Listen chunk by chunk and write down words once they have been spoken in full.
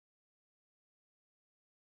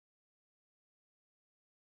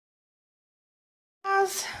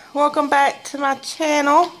Guys, welcome back to my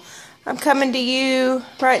channel. I'm coming to you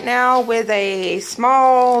right now with a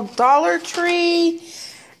small Dollar Tree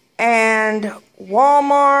and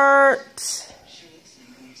Walmart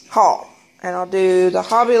haul. And I'll do the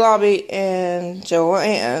Hobby Lobby and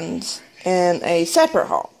Joann's in a separate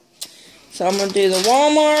haul. So I'm going to do the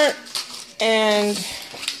Walmart and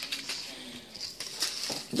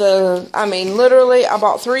literally I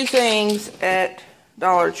bought 3 things at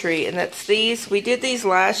Dollar Tree, and that's these. We did these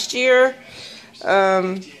last year,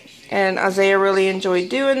 and Isaiah really enjoyed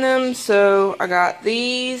doing them, so I got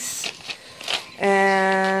these,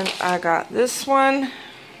 and I got this one.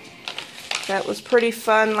 That was pretty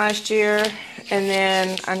fun last year. And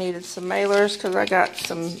then I needed some mailers because I got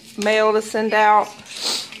some mail to send out.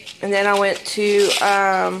 And then I went to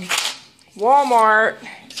Walmart,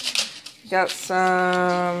 got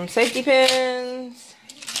some safety pins.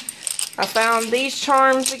 I found these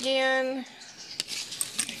charms again,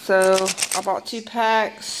 so I bought 2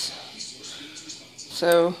 packs.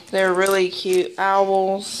 So they're really cute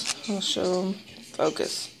owls. I'll show them.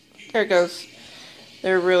 Focus. There it goes.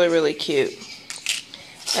 They're really, really cute.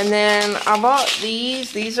 And then I bought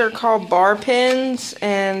these. These are called bar pins,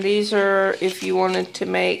 and these are if you wanted to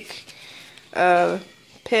make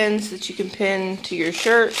pins that you can pin to your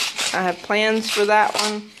shirt. I have plans for that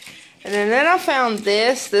one. And then I found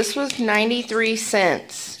this. This was 93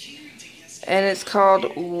 cents. And it's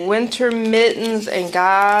called Winter Mittens. And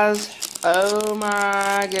guys, oh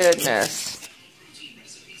my goodness.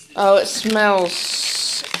 Oh, it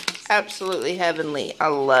smells absolutely heavenly. I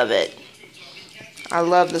love it. I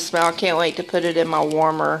love the smell. I can't wait to put it in my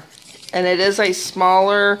warmer. And it is a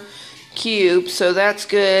smaller cube, so that's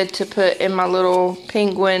good to put in my little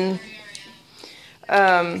penguin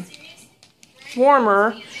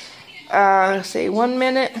warmer. Let's see, 1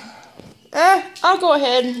 minute. I'll go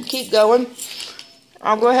ahead and keep going.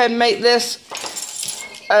 I'll go ahead and make this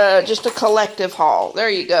just a collective haul. There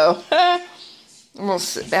you go. I'm gonna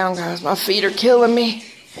sit down, guys. My feet are killing me.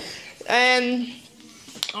 And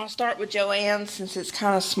I'll start with Joann since it's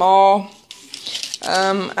kind of small.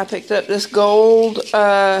 I picked up this gold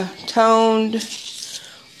toned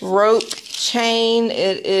rope chain.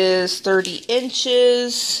 It is 30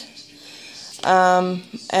 inches.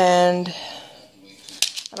 And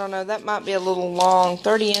I don't know, that might be a little long.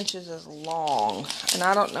 30 inches is long. And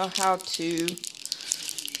I don't know how to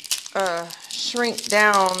shrink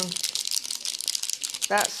down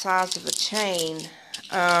that size of a chain.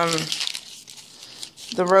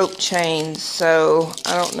 The rope chains, so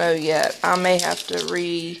I don't know yet. I may have to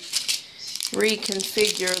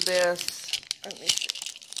reconfigure this. Let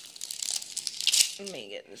me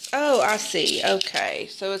get this. Oh, I see. Okay,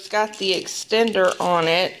 so it's got the extender on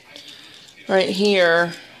it right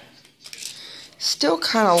here. Still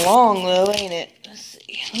kind of long though, ain't it? Let's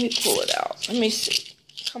see. Let me pull it out. Let me see.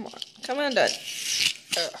 Come on. Come undone.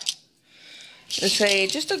 It's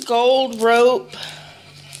just a gold rope.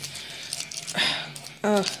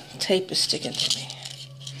 Tape is sticking to me.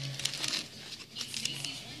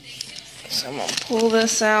 So I'm going to pull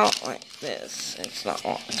this out like this. It's not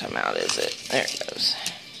wanting to come out, is it? There it goes.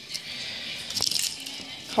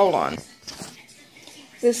 Hold on.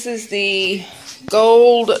 This is the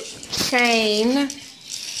gold chain.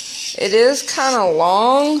 It is kind of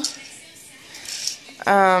long.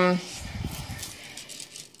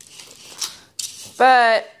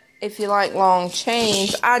 But if you like long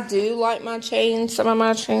chains, I do like my chains, some of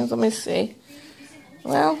my chains. Let me see.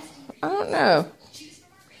 Well, I don't know.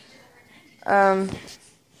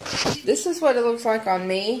 This is what it looks like on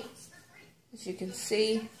me. As you can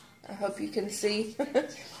see. I hope you can see.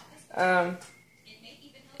 It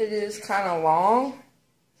is kind of long.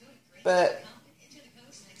 But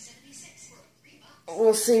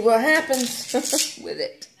we'll see what happens with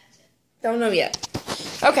it. Don't know yet.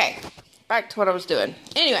 Okay. Back to what I was doing.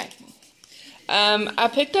 Anyway, I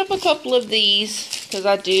picked up a couple of these because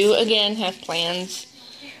I do, again, have plans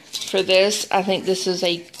for this. I think this is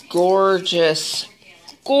a gorgeous,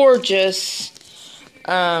 gorgeous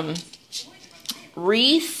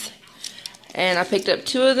wreath. And I picked up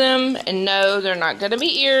 2 of them. And no, they're not going to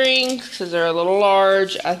be earrings because they're a little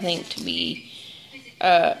large, I think, to be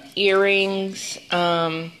earrings.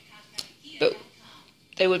 But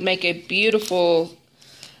they would make a beautiful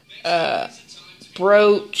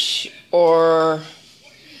brooch or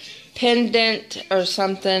pendant or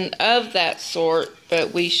something of that sort,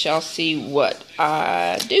 but we shall see what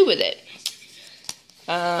I do with it.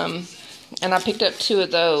 And I picked up 2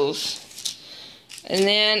 of those. And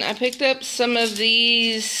then I picked up some of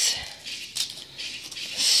these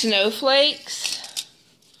snowflakes.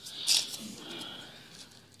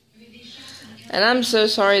 And I'm so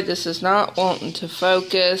sorry this is not wanting to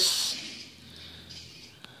focus.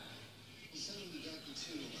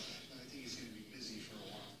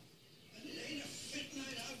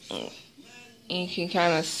 You can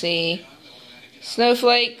kind of see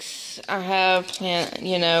snowflakes. I have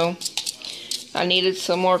I needed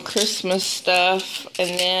some more Christmas stuff.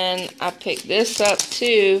 And then I picked this up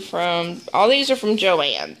too from, all these are from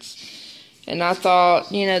Joann's. And I thought,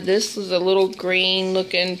 this is a little green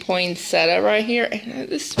looking poinsettia right here. And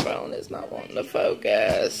this phone is not wanting to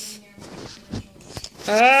focus.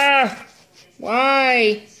 Ah!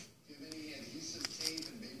 Why?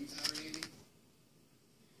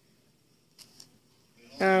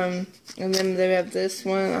 And then they have this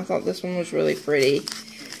one. I thought this one was really pretty.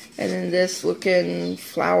 And then this looking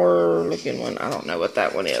flower looking one. I don't know what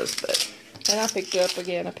that one is, but. And I picked up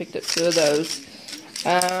again. I picked up 2 of those.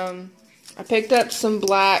 I picked up some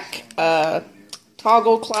black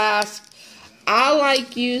toggle clasp. I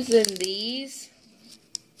like using these.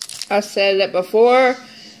 I said it before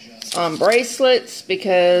on bracelets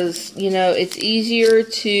because it's easier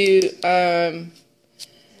to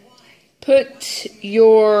put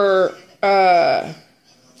your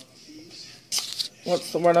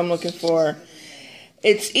what's the word I'm looking for?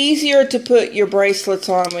 It's easier to put your bracelets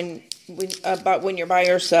on when you're by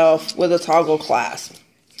yourself with a toggle clasp.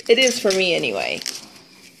 It is for me anyway.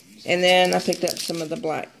 And then I picked up some of the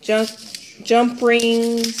black jump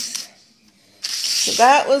rings. So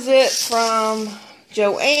that was it from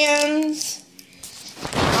Joann's.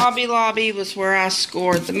 Hobby Lobby was where I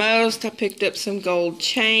scored the most. I picked up some gold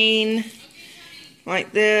chain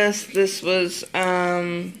like this. This was,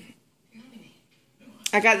 I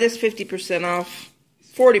got this 50% off,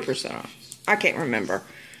 40% off. I can't remember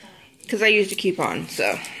because I used a coupon.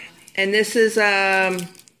 So, and this is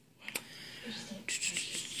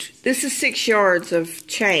 6 yards of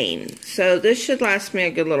chain. So this should last me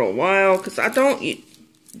a good little while because I don't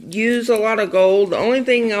use a lot of gold. The only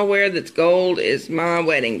thing I wear that's gold is my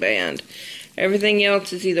wedding band. Everything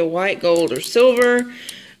else is either white gold or silver.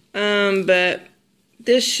 But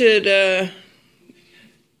this should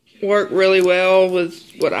work really well with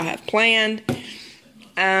what I have planned.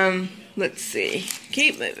 Let's see.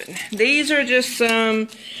 Keep moving. These are just some.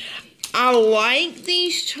 I like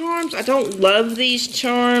these charms. I don't love these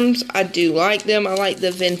charms. I do like them. I like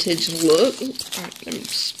the vintage look. I'm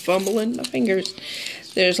just fumbling my fingers.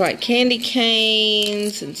 There's like candy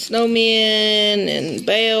canes and snowmen and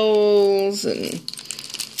bells and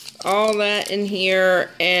all that in here.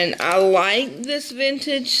 And I like this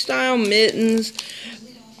vintage style mittens,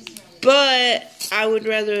 but I would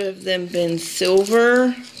rather have them been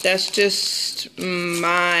silver. That's just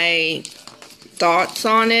my thoughts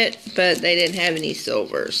on it, but they didn't have any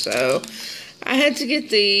silver, so I had to get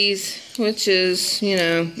these, which is,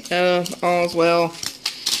 all's well.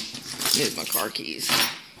 Here's my car keys.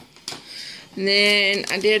 And then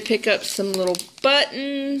I did pick up some little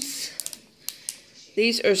buttons.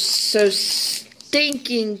 These are so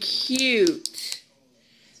stinking cute.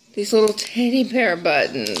 These little teddy bear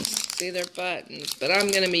buttons. See, they're buttons, but I'm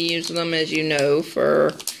going to be using them, as you know,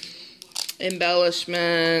 for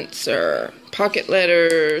embellishments or pocket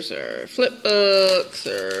letters or flip books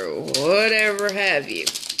or whatever have you.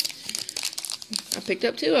 I picked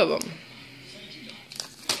up 2 of them.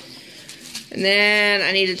 And then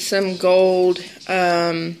I needed some gold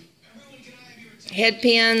head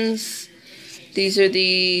pins. These are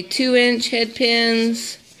the 2-inch head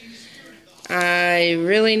pins. I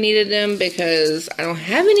really needed them because I don't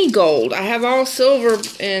have any gold. I have all silver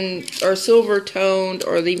or silver toned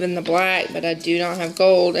or even the black, but I do not have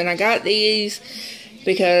gold. And I got these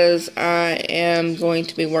because I am going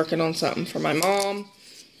to be working on something for my mom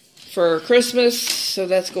for Christmas. So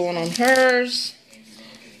that's going on hers.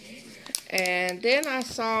 And then I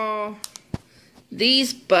saw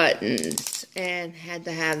these buttons and had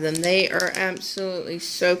to have them. They are absolutely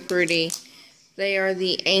so pretty. They are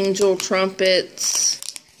the angel trumpets.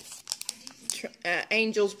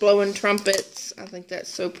 Angels blowing trumpets. I think that's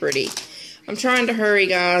so pretty. I'm trying to hurry,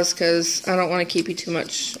 guys, because I don't want to keep you too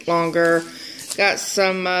much longer. Got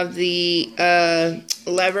some of the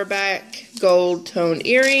leatherback gold tone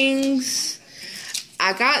earrings.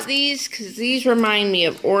 I got these because these remind me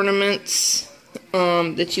of ornaments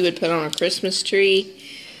that you would put on a Christmas tree.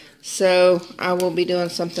 So I will be doing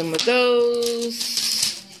something with those.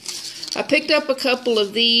 I picked up a couple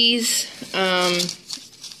of these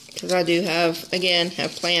because I do have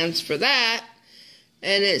plans for that.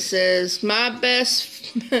 And it says my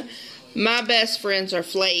best friends are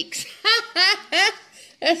flakes.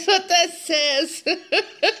 That's what that says.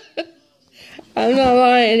 I'm not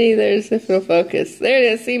lying either. It's if it'll focus. There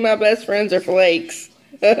it is. See, my best friends are flakes.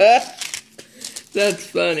 That's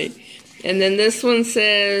funny. And then this one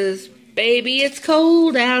says, baby, it's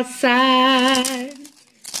cold outside.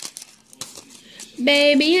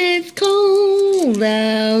 Baby, it's cold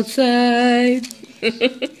outside.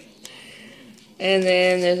 And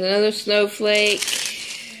then there's another snowflake.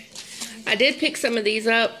 I did pick some of these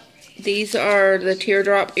up. These are the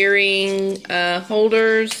teardrop earring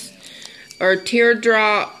holders, or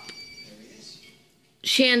teardrop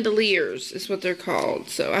chandeliers is what they're called.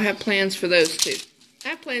 So I have plans for those too. I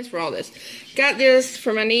have plans for all this. Got this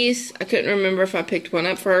for my niece. I couldn't remember if I picked one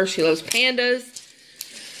up for her. She loves pandas.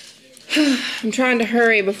 I'm trying to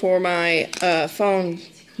hurry before my phone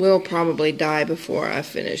will probably die before I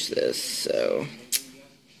finish this. So,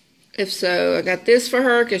 if so, I got this for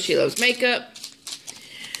her because she loves makeup.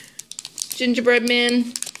 Gingerbread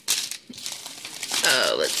men.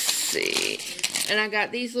 Oh, let's see. And I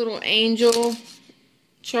got these little angel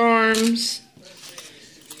charms.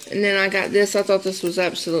 And then I got this. I thought this was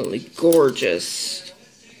absolutely gorgeous.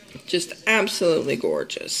 Just absolutely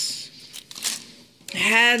gorgeous.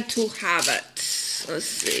 Had to have it. Let's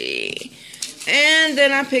see. And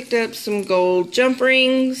then I picked up some gold jump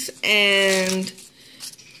rings. And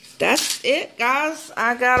that's it, guys.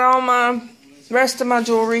 I got all my rest of my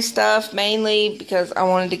jewelry stuff. Mainly because I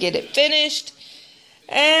wanted to get it finished.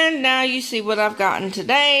 And now you see what I've gotten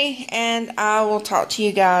today. And I will talk to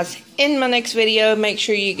you guys in my next video. Make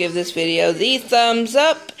sure you give this video the thumbs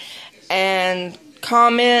up. And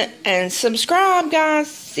comment and subscribe,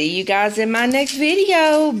 guys. See you guys in my next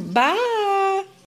video. Bye.